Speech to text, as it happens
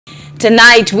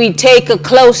Tonight, we take a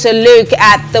closer look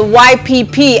at the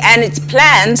YPP and its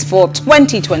plans for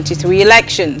 2023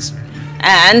 elections.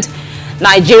 And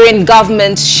Nigerian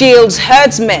government shields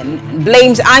herdsmen and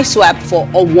blames ISWAP for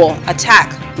a war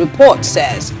attack, report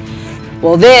says.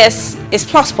 Well, this is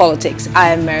Plus Politics.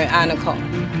 I am Mary Anacom.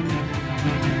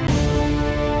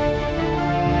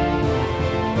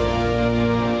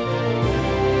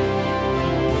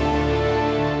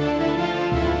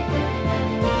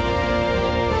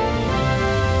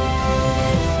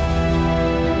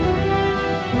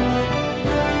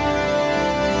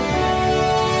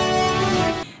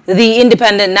 The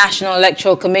Independent National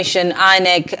Electoral Commission,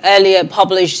 INEC, earlier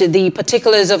published the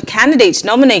particulars of candidates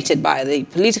nominated by the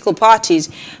political parties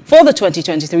for the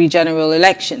 2023 general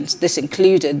elections. This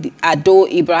included the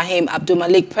Ado-Ibrahim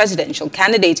Abdulmalik, presidential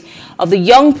candidate of the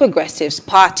Young Progressives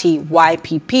Party,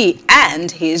 YPP,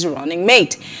 and his running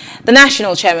mate. The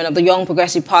national chairman of the Young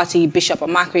Progressive Party, Bishop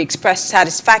Amakri, expressed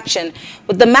satisfaction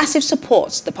with the massive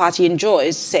support the party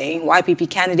enjoys, saying YPP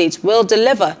candidates will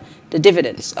deliver the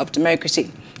dividends of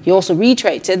democracy. He also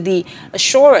reiterated the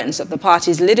assurance of the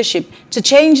party's leadership to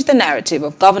change the narrative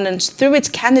of governance through its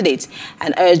candidates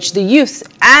and urged the youth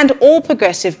and all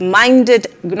progressive-minded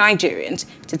Nigerians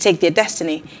to take their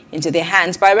destiny into their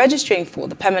hands by registering for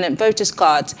the permanent voters'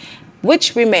 cards,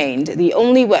 which remained the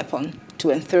only weapon to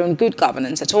enthrone good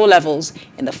governance at all levels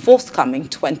in the forthcoming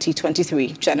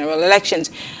 2023 general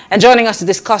elections. And joining us to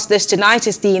discuss this tonight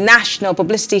is the National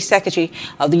Publicity Secretary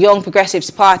of the Young Progressives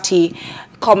Party,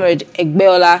 Comrade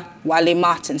Egbeola Wale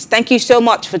Martins. Thank you so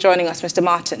much for joining us, Mr.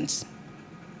 Martins.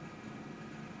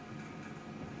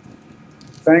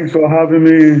 Thanks for having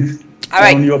me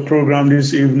on your program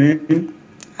this evening.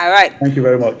 All right. Thank you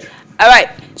very much. All right,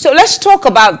 so let's talk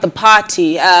about the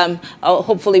party.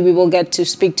 Hopefully we will get to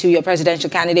speak to your presidential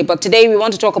candidate, but today we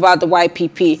want to talk about the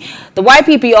YPP. The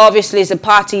YPP obviously is a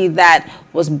party that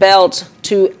was built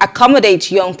to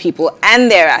accommodate young people and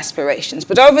their aspirations.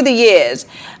 But over the years,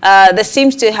 there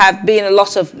seems to have been a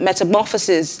lot of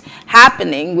metamorphosis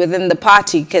happening within the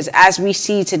party, because as we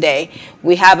see today,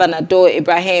 we have an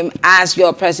Ado-Ibrahim as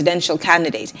your presidential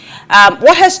candidate.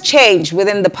 What has changed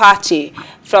within the party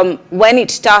from when it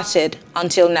started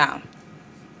until now?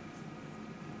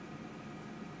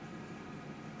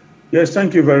 Yes,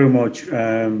 thank you very much.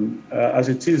 As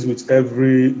it is with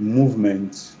every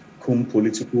movement,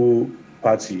 political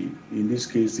party, in this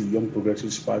case, the Young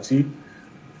Progressives Party,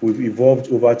 we've evolved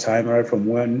over time, right from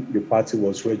when the party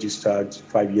was registered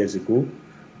 5 years ago,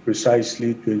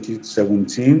 precisely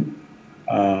 2017,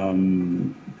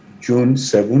 June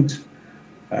 7th.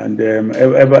 And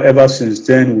ever since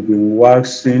then, we've been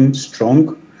waxing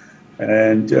strong,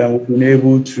 and we've been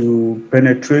able to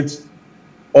penetrate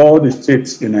all the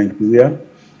states in Nigeria,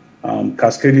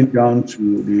 cascading down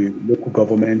to the local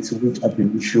government, which at the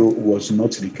initial was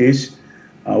not the case.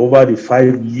 Over the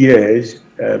 5 years,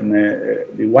 the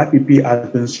YPP has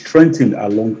been strengthened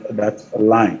along that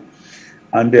line.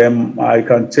 And I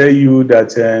can tell you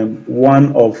that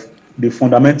one of the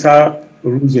fundamental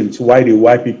reasons why the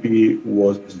YPP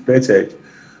was bettered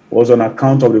was on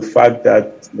account of the fact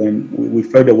that we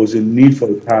felt there was a need for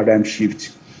a paradigm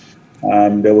shift.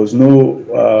 There was no,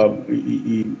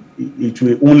 it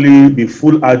will only be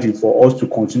foolhardy for us to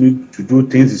continue to do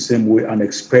things the same way and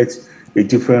expect a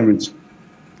different result.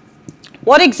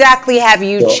 What exactly have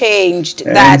you changed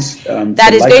that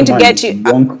is going to get you?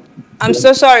 I'm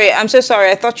so sorry. I'm so sorry.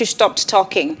 I thought you stopped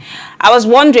talking. I was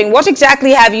wondering, what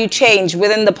exactly have you changed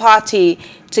within the party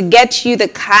to get you the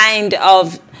kind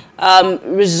of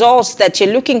results that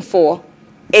you're looking for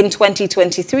in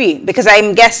 2023? Because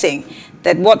I'm guessing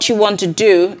that what you want to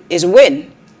do is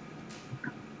win.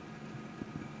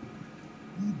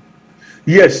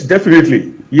 Yes,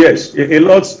 definitely. Yes, a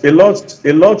lot has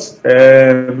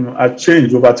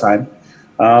changed over time.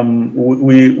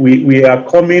 We are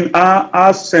coming,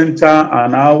 our center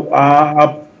and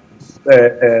our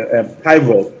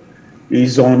pivot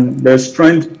is on the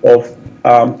strength of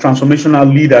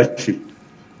transformational leadership.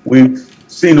 We've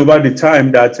seen over the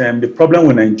time that the problem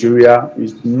with Nigeria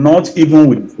is not even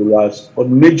with the rulers, but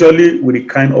majorly with the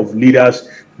kind of leaders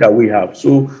that we have.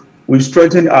 So we've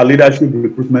strengthened our leadership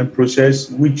recruitment process,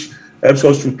 which helps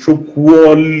us to throw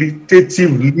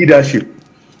qualitative leadership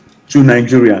to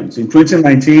Nigerians. In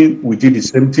 2019, we did the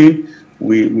same thing.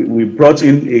 We brought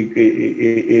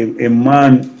in a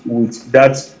man with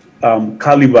that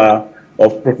caliber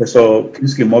of Professor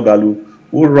Kinsley Moghalu,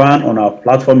 who ran on our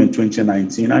platform in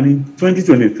 2019. And in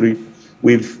 2023,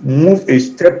 we've moved a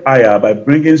step higher by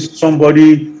bringing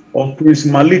somebody of Prince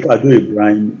Malik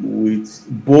Ado-Ibrahim with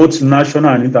both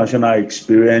national and international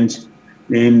experience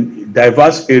in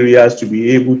diverse areas to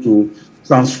be able to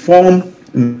transform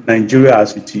Nigeria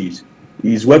as it is.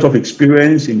 His wealth of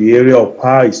experience in the area of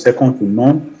power is second to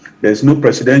none. There's no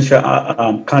presidential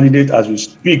candidate as we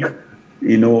speak,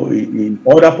 in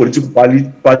other political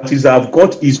parties that have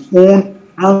got his own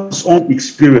hands-on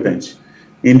experience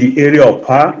in the area of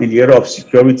power, in the area of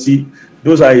security.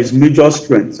 Those are his major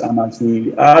strengths. And as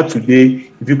we are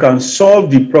today, if you can solve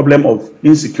the problem of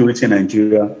insecurity in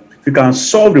Nigeria, if you can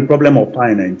solve the problem of power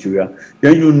in Nigeria,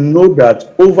 then you know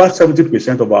that over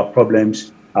 70% of our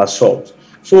problems are solved.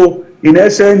 So in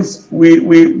essence, we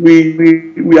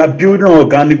are building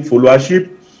organic followership.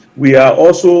 We are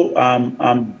also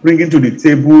bringing to the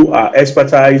table our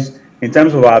expertise in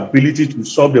terms of our ability to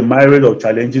solve the myriad of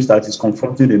challenges that is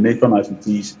confronting the nation as it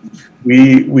is.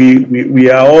 We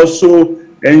are also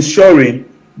ensuring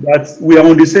that we are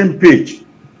on the same page,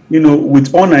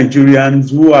 with all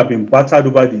Nigerians who have been battered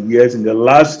over the years. In the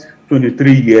last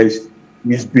 23 years,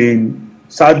 it's been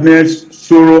sadness,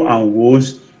 sorrow, and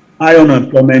woes, high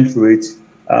unemployment rate,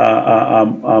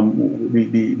 the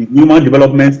Human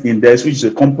Development Index, which is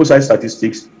a composite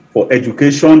statistics for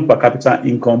education, per capita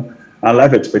income, and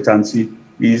life expectancy,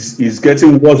 is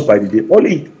getting worse by the day.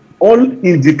 All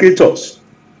indicators,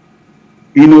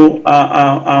 in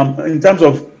terms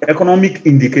of economic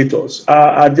indicators,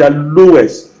 are at their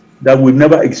lowest that we've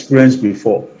never experienced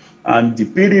before. And the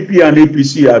PDP and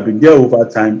APC have been there over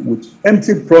time with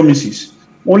empty promises,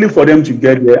 only for them to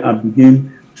get there and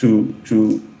begin to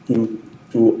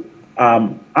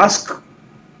ask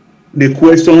the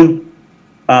question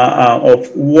of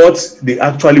what they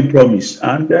actually promise.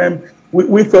 And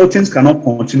we felt things cannot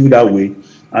continue that way.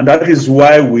 And that is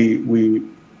why we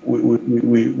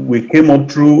came up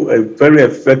through a very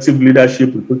effective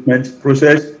leadership recruitment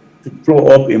process to throw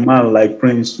up a man like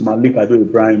Prince Malik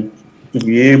Ado-Ibrahim to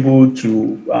be able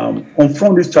to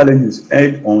confront these challenges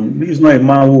head on. He is not a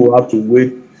man who will have to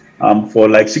wait for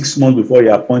like 6 months before he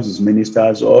appoints his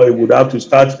ministers, or he would have to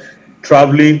start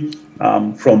traveling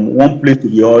from one place to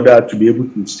the other to be able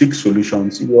to seek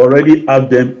solutions. He already has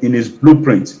them in his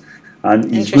blueprint, and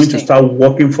he's going to start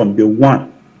working from day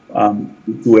one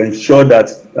to ensure that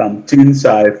things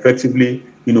are effectively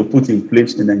put in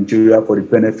place in Nigeria for the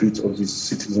benefit of its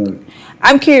citizens.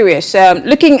 I'm curious,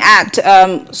 looking at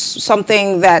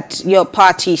something that your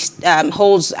party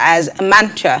holds as a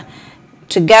mantra,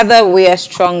 together we are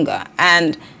stronger,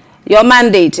 and your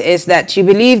mandate is that you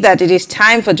believe that it is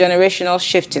time for generational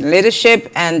shift in leadership,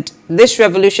 and this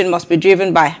revolution must be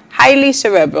driven by highly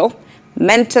cerebral,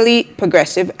 mentally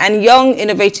progressive, and young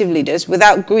innovative leaders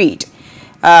without greed.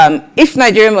 If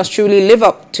Nigeria must truly live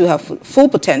up to her full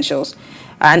potentials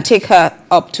and take her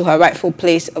up to her rightful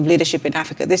place of leadership in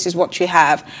Africa, this is what you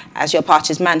have as your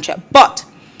party's mantra. But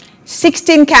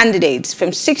 16 candidates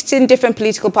from 16 different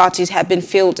political parties have been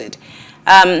fielded.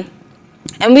 And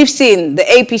we've seen the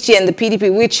APC and the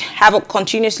PDP, which have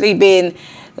continuously been,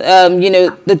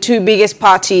 the two biggest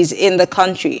parties in the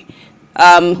country,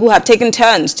 who have taken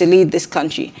turns to lead this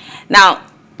country. Now,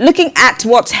 looking at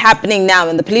what's happening now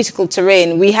in the political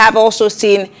terrain, we have also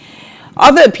seen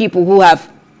other people who have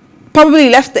probably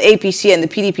left the APC and the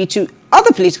PDP to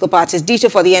other political parties, ditto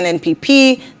for the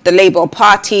NNPP, the Labour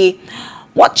Party.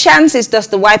 What chances does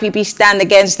the YPP stand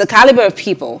against the caliber of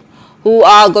people who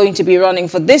are going to be running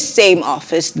for this same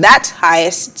office, that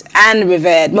highest and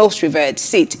most revered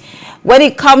seat? When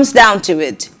it comes down to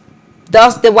it,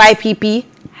 does the YPP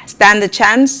stand a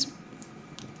chance?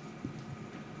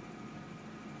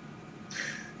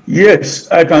 Yes,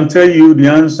 I can tell you the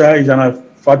answer is an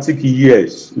emphatic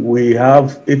yes. We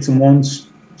have 8 months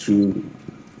to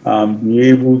be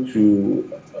able to,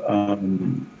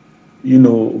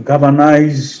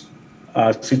 galvanize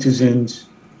our citizens.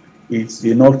 It's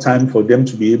enough time for them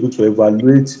to be able to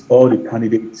evaluate all the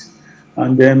candidates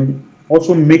and then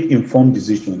also make informed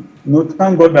decisions.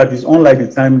 Thank God that it's unlike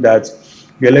the time that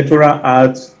the Electoral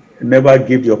Act never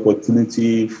gave the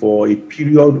opportunity for a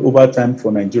period over time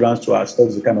for Nigerians to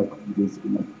assess the kind of candidates.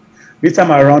 This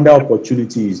time around, that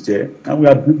opportunity is there, and we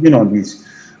are building on this.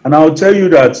 And I'll tell you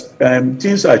that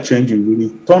things are changing. With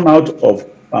the turnout of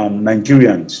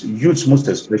Nigerians, youths most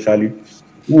especially,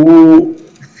 who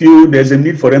feel there's a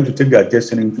need for them to take their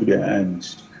destiny into their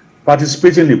hands,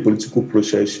 participating in the political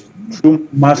process through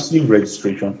massive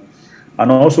registration,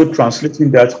 and also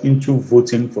translating that into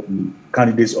voting for the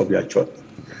candidates of their choice.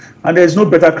 And there's no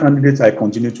better candidate, I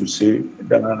continue to say,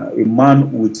 than a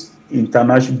man with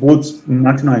both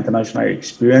national and international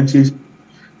experiences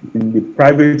in the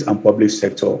private and public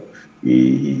sector.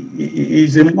 He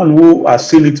is a man who has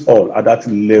seen it all at that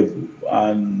level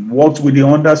and worked with the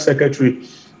Under Secretary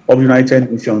of the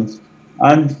United Nations.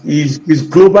 And his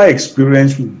global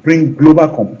experience will bring global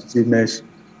competitiveness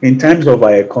in terms of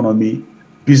our economy,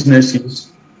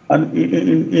 businesses, and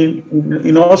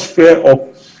in all sphere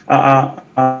of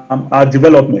our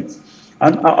development.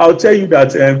 And I'll tell you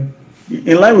that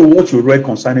in line with what you read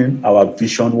concerning our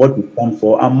vision, what we stand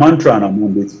for, our mantra and our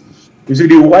mandate, you see,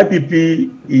 the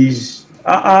YPP is,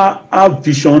 our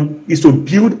vision is to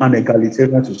build an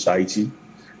egalitarian society,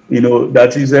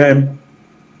 that is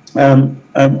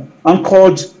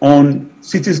anchored on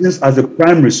citizens as a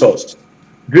prime resource,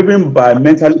 driven by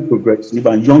mentally progressive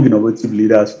and young innovative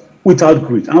leaders without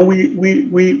greed. And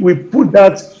we put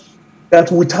that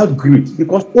without greed,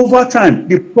 because over time,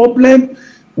 the problem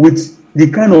with the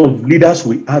kind of leaders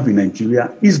we have in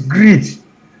Nigeria is greed.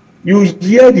 You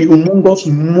hear the humongous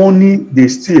money they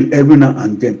steal every now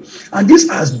and then. And this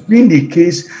has been the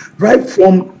case right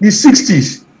from the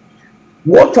 60s.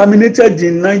 What terminated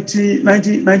the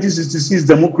 1966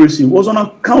 democracy was on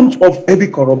account of heavy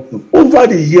corruption. Over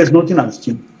the years, nothing has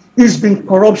changed. It's been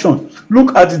corruption.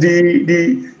 Look at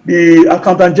the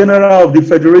Accountant General of the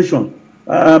Federation,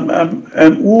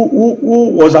 who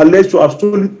was alleged to have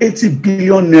stolen 80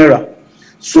 billion naira.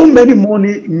 So many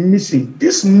money missing.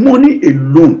 This money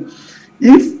alone,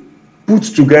 if put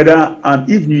together and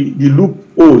if the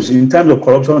loopholes in terms of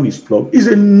corruption is plugged, is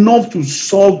enough to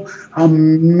solve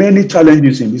many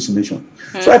challenges in this nation.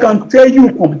 So I can tell you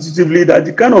competitively that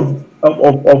the kind of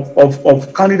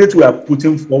candidate we are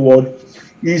putting forward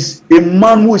is a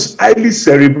man who is highly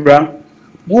cerebral,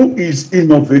 who is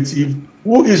innovative,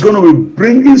 who is going to be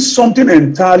bringing something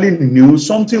entirely new,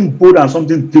 something bold and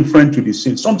something different to the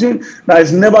scene, something that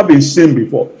has never been seen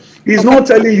before. He's not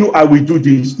telling you, I will do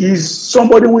this. He's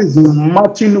somebody who is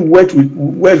matching words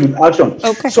with action.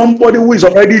 Somebody who is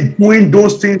already doing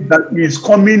those things that is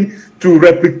coming to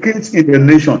replicate in the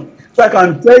nation. So I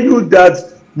can tell you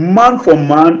that man for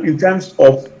man, in terms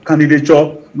of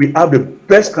candidature, we have the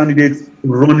best candidates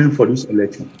running for this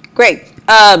election. Great.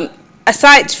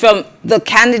 Aside from the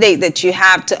candidate that you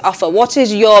have to offer, what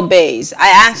is your base? I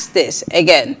asked this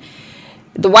again.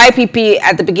 The YPP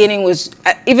at the beginning was,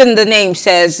 even the name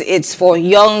says it's for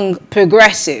young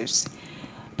progressives.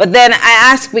 But then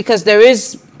I ask because there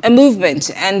is a movement,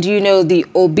 and the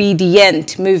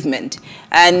obedient movement,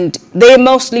 and they're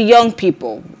mostly young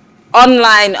people.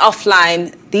 Online,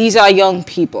 offline, these are young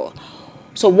people.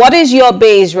 So what is your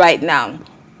base right now?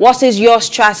 What is your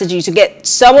strategy to get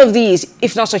some of these,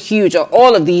 if not a huge or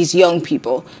all of these young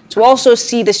people, to also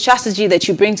see the strategy that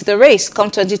you bring to the race come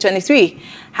 2023?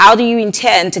 How do you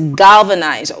intend to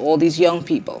galvanize all these young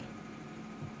people?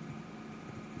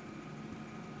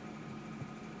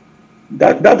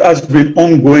 That has been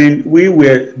ongoing. We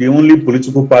were the only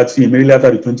political party immediately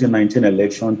after the 2019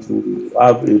 election to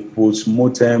have a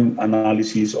post-mortem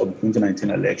analysis of the 2019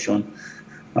 election.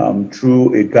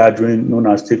 Through a gathering known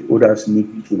as stakeholders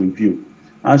meeting to review.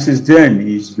 And since then,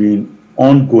 it's been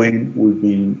ongoing. We've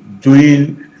been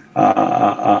doing,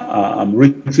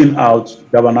 reaching out,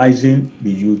 galvanizing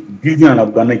the youth, building an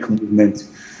organic movement.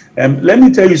 Let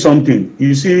me tell you something.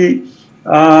 You see,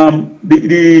 the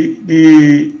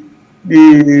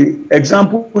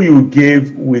example you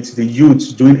gave with the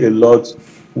youth doing a lot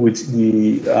with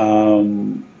the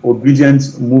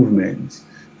obedience movement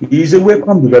is a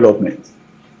welcome development.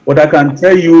 But I can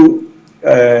tell you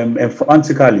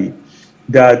emphatically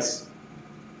that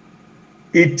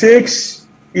it takes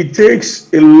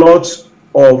a lot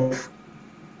of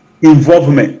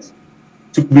involvement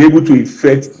to be able to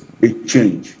effect a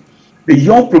change. The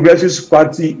Young Progressives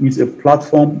Party is a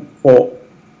platform for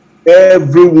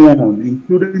everyone,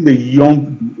 including the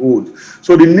young, the old.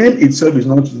 So the name itself is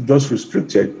not just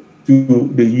restricted to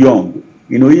the young.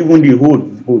 Even the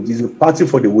old is a party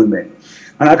for the women.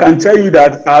 And I can tell you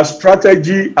that our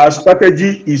strategy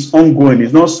is ongoing.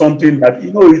 It's not something that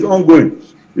is ongoing.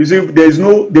 You see, there's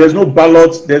no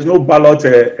ballot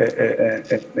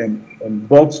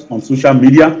box on social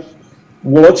media.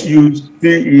 What you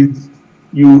see is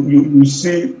you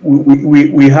see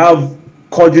we have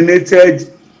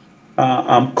coordinated,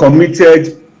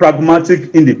 committed,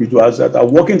 pragmatic individuals that are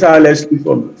working tirelessly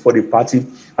for the party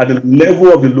at the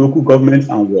level of the local government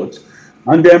and what.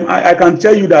 And then I can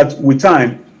tell you that with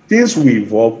time, things will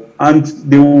evolve, and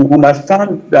they will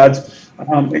understand that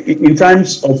in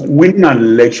terms of winning an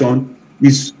election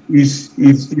is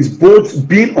both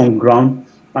being on ground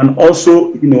and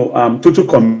also total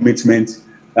commitment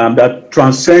that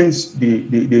transcends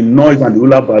the noise and the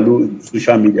hula baloo in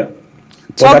social media.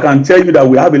 But I can tell you that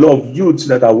we have a lot of youths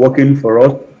that are working for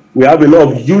us. We have a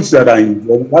lot of youths that are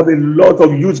involved. We have a lot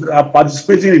of youths that are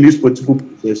participating in this political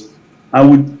process. And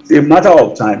with a matter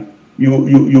of time,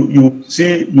 you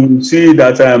see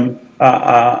that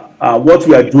what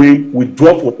we are doing, we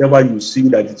drop whatever you see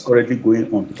that is currently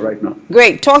going on right now.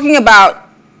 Great. Talking about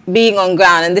being on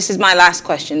ground, and this is my last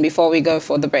question before we go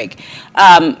for the break.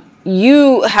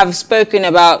 You have spoken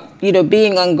about,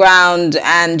 being on ground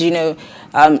and,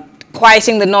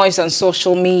 quieting the noise on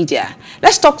social media.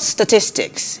 Let's talk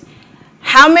statistics.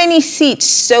 How many seats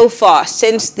so far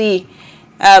since the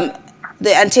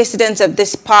antecedents of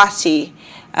this party,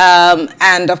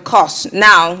 and of course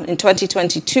now in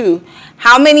 2022,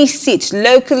 how many seats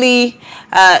locally,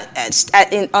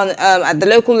 at the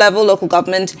local level, local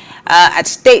government, at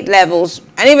state levels,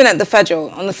 and even at the federal,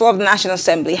 on the floor of the National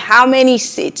Assembly, how many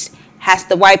seats has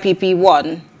the YPP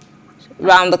won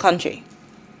around the country?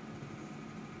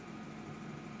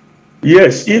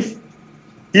 Yes, if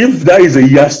that is a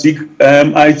yardstick,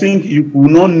 I think you will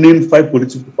not name 5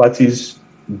 political parties,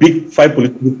 big 5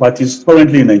 political parties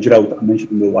currently in Nigeria without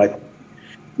mentioning the YPP.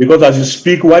 Because as you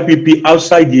speak, YPP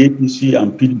outside the APC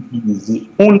and PDP is the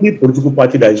only political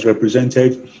party that is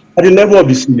represented at the level of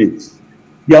the Senate.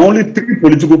 There are only 3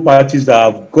 political parties that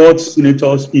have got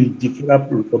senators in the Federal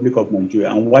Republic of Nigeria,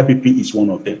 and YPP is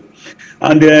one of them.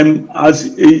 And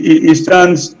as it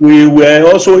stands, we were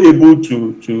also able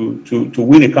to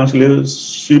win a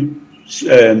councillorship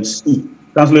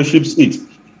seat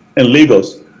in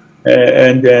Lagos.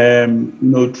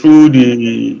 Through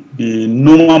the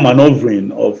normal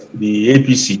maneuvering of the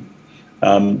APC,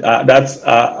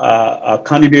 our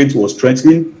candidate was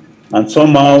strengthened, and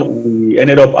somehow we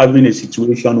ended up having a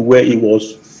situation where he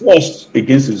was forced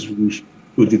against his wish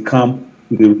to decamp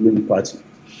to the ruling party.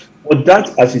 But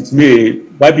that, as it may,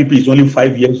 YPP is only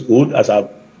 5 years old as I've...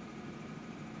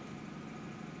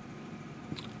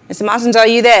 Mr. Martins, are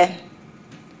you there?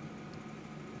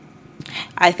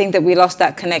 I think that we lost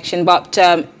that connection, but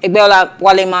Igbola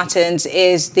Wale Martins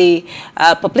is the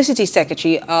publicity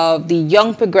secretary of the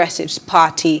Young Progressives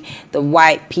Party, the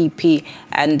YPP,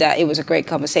 and it was a great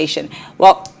conversation.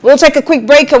 Well, we'll take a quick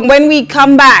break, and when we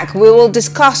come back, we will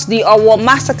discuss the Owo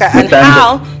massacre and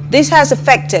how this has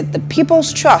affected the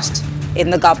people's trust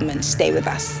in the government. Stay with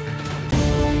us.